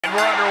And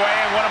we're underway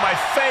in one of my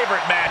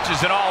favorite matches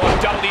in all of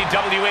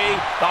WWE,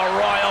 the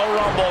Royal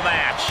Rumble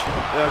match.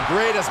 The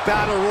greatest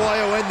battle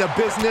royal in the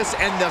business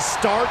and the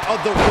start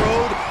of the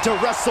road to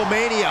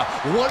WrestleMania.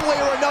 One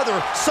way or another,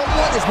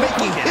 someone is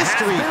making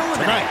history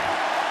tonight.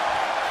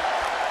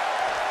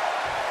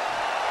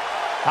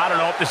 I don't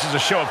know if this is a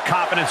show of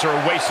confidence or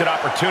a wasted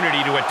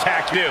opportunity to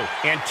attack you,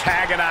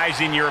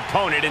 antagonizing your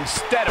opponent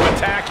instead of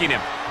attacking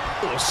him.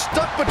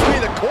 Stuck between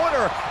the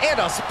corner and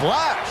a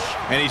splash.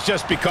 And he's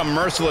just become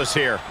merciless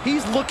here.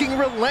 He's looking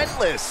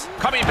relentless.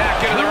 Coming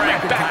back into the ring,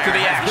 back to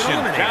the action.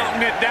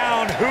 Counting it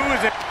down. Who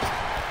is it?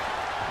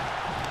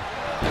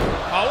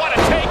 Oh, what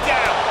a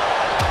takedown.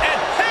 And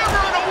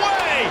hammering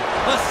away.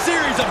 A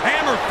series of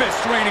hammer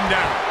fists raining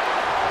down.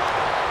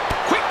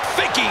 Quick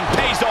thinking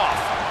pays off.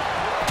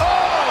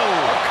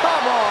 Oh,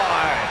 come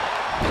on.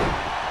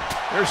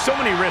 There's so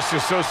many risks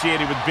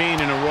associated with being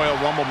in a Royal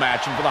Rumble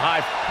match, and for the high...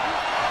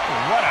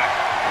 What a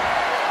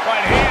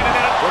right hand, and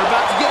then we're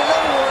about to get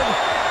another one.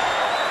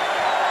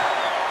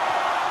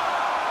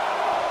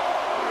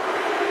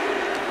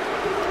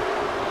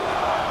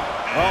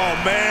 Oh,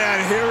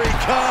 man, here he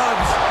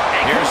comes.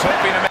 Here's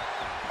hoping to...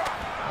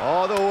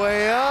 All the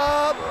way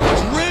up.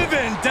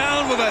 Driven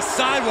down with a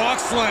sidewalk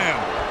slam.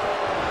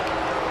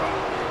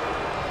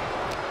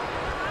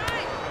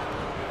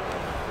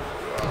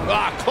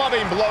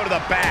 Clubbing blow to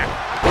the back.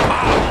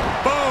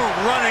 Boom,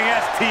 running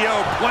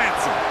STO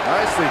plants him.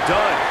 Nicely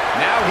done.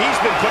 Now he's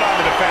been put on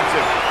the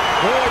defensive.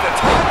 Boy, the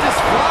time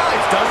just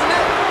flies, doesn't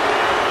it?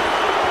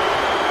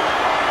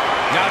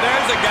 Now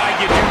there's a guy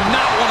you do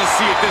not want to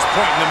see at this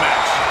point in the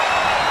match.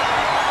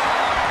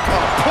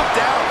 Oh, put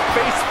down,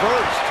 face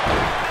first.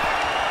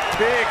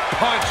 Big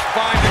punch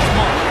finds its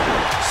mark.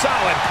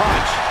 Solid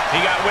punch.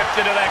 He got whipped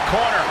into that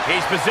corner.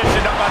 He's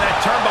positioned up on that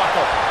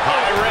turnbuckle.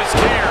 High risk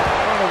here.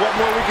 I don't know what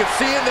more we could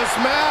see in this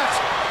match.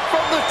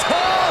 From the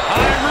top.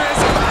 High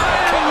risk.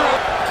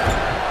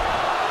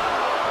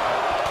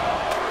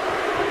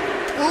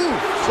 Ooh,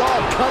 saw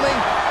it coming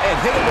and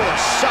hit him with a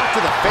shot to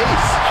the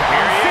face.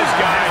 Here he is,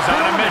 guys,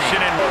 on a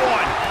mission in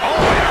one. Oh,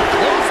 and a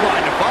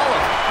clothesline to follow.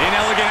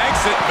 Inelegant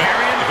exit.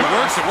 Marion, if it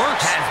works, it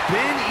works. Has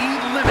been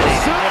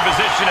eliminated. In a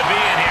position to be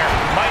in here.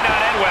 Might not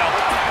end well.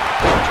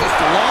 Just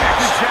a long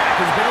Jack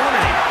has been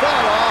eliminated.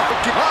 fell off.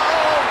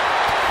 Oh,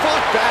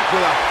 fought back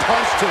with a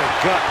punch to the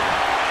gut.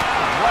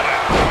 What a...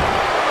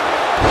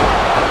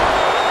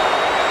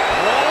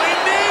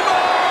 Rolling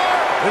Nemo!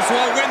 This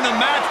won't win the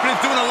match, but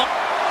it's doing a lot.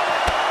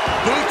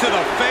 Boot to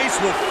the face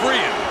will free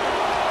him.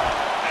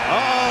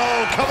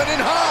 Oh, coming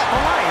in hot.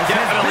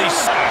 Definitely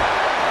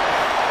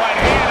right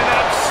hand and then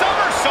a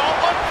somersault,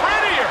 but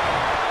prettier.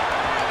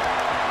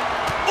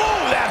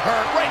 Ooh, that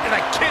hurt right to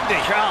the kidney.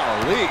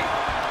 Golly.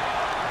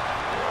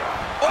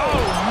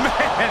 Oh,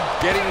 man.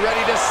 Getting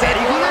ready to set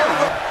one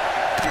over.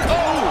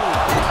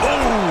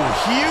 Oh,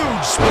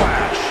 huge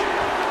splash.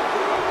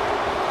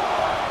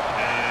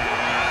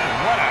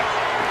 What a...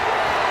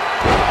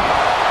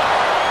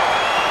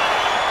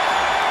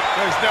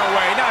 There's no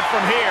way, not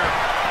from here.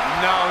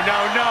 No,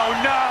 no, no,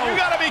 no. You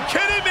gotta be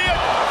kidding me.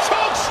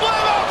 Choke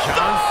slam.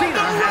 John Cena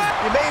has...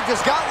 You may have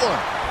just got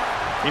one.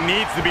 He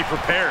needs to be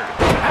prepared.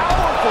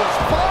 Powerful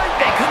spine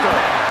buster.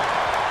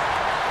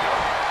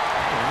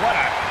 What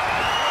a...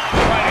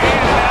 Right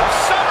hand and that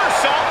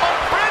somersault, but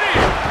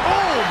prettier.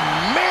 Oh,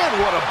 man,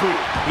 what a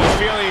boot. He's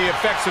feeling the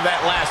effects of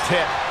that last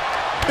hit.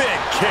 Big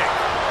kick.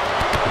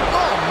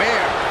 Oh,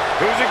 man.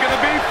 Who's it going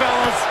to be,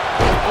 fellas?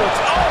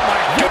 Oh,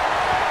 my God.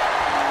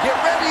 Get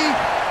ready.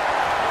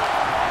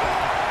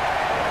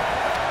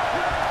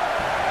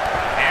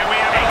 And we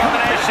have a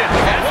combination.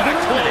 What a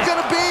clip. It's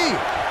gonna be.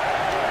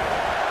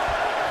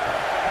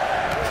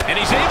 And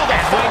he's able to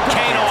fight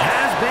Kane off.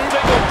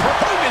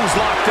 Hogan's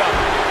locked up.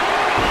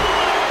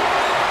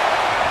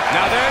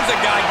 Now there's a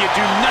guy you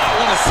do not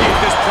want to see at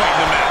this point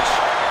in the match.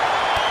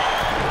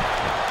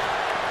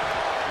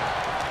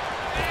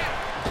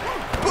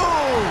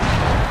 Boom.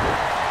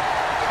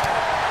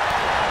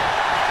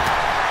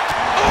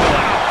 Oh,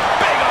 and a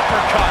big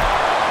uppercut.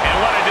 And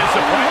what a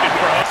disappointment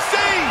for us.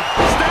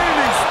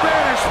 Standing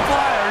Spanish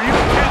fly. Are you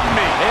kidding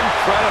me?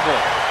 Incredible.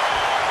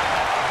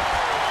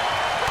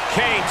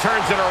 Kane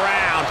turns it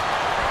around.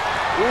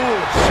 Ooh,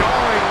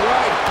 jarring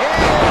right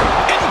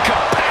hand.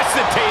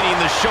 Incapacitating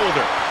the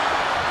shoulder.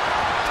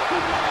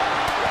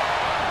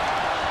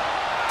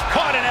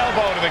 Caught an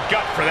elbow to the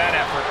gut for that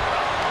effort.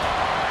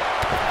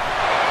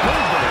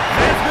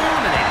 Has been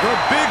eliminated. The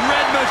big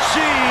red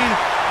machine.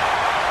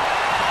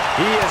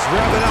 He is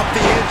revving up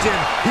the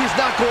engine. He's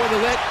not going to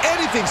let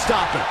anything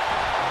stop him.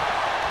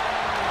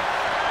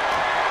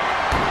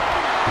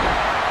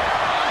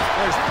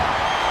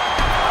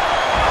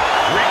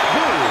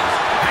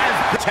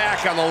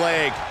 Attack on the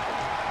leg.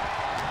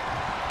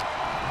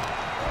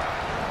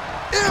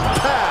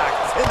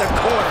 Impact in the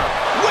corner.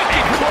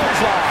 Wicked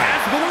clothesline.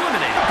 Has been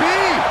eliminated. B.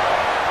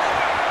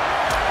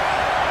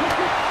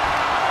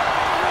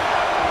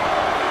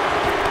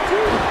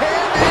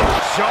 Two-handed,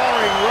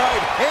 jarring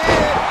right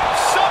hand.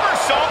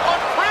 Somersault,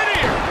 but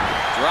prettier.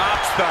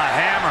 Drops the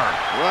hammer.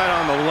 Right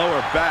on the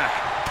lower back.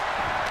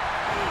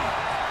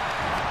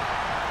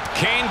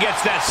 Kane gets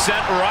that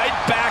sent right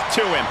back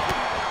to him.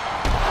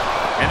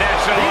 And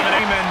that's an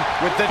elimination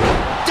with the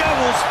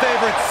devil's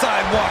favorite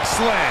sidewalk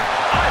slam.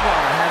 Ivar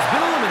has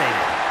been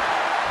eliminated.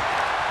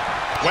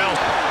 Well.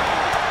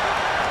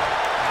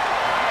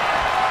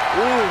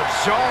 Ooh,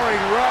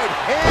 jarring right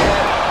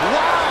hand.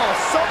 Wow,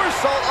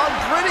 somersault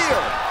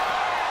unprettier.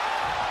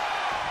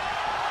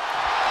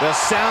 The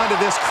sound of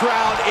this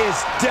crowd is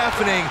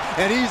deafening,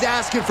 and he's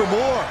asking for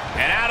more.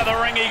 And out of the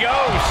ring he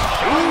goes.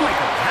 Shawn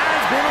Michaels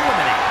has been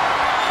eliminated.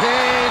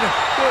 Kane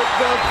with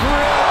the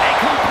grip. A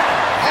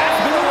competitor has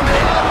been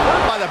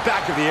eliminated. By the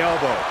back of the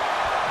elbow.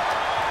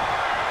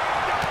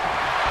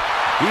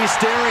 He's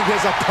staring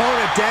his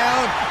opponent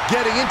down,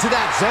 getting into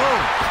that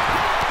zone.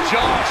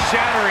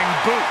 Jaw-shattering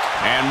boot.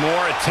 And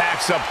more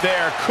attacks up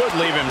there could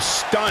leave him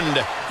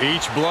stunned.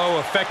 Each blow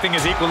affecting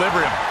his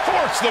equilibrium.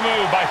 Force the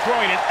move by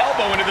throwing an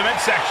elbow into the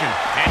midsection.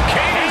 And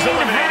Kane is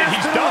eliminated.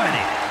 He's done.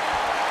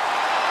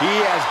 He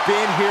has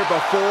been here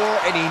before,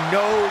 and he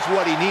knows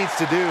what he needs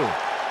to do.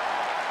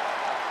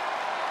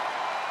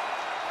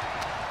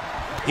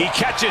 He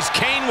catches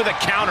Kane with a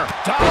counter.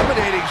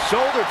 Dominating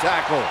shoulder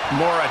tackle.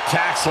 More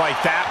attacks like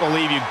that will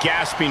leave you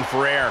gasping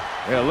for air.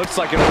 Yeah, it looks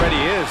like it already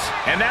is.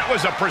 And that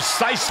was a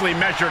precisely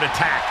measured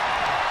attack.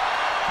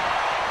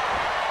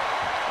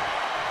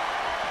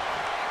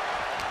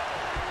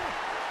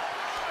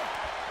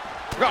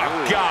 Oh,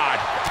 God.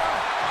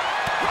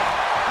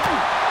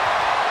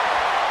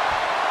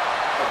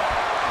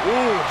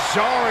 Ooh,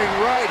 jarring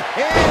right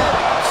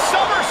hand.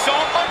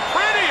 Somersault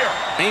unprettier.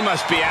 He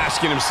must be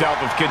asking himself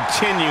if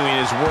continuing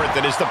is worth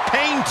it. Is the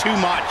pain too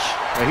much?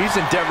 He's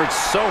endeavored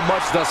so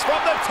much thus far.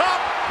 From the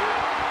top.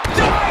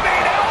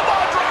 Diving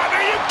elbow drop.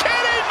 Are you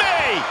kidding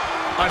me?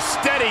 A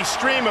steady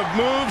stream of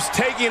moves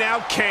taking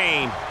out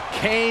Kane.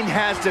 Kane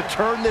has to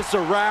turn this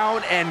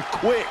around and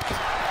quick.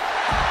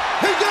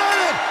 He got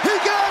it! He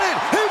got it!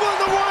 He won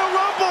the Royal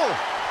Rumble!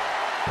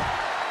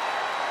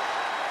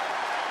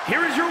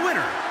 Here is your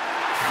winner,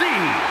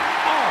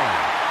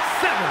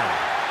 CR7.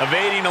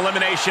 Evading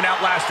elimination,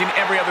 outlasting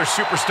every other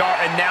superstar,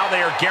 and now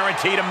they are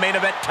guaranteed a main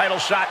event title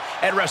shot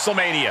at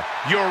WrestleMania.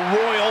 Your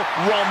Royal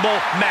Rumble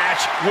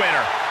match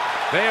winner.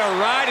 They are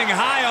riding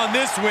high on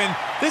this win.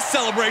 This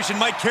celebration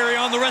might carry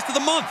on the rest of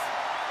the month.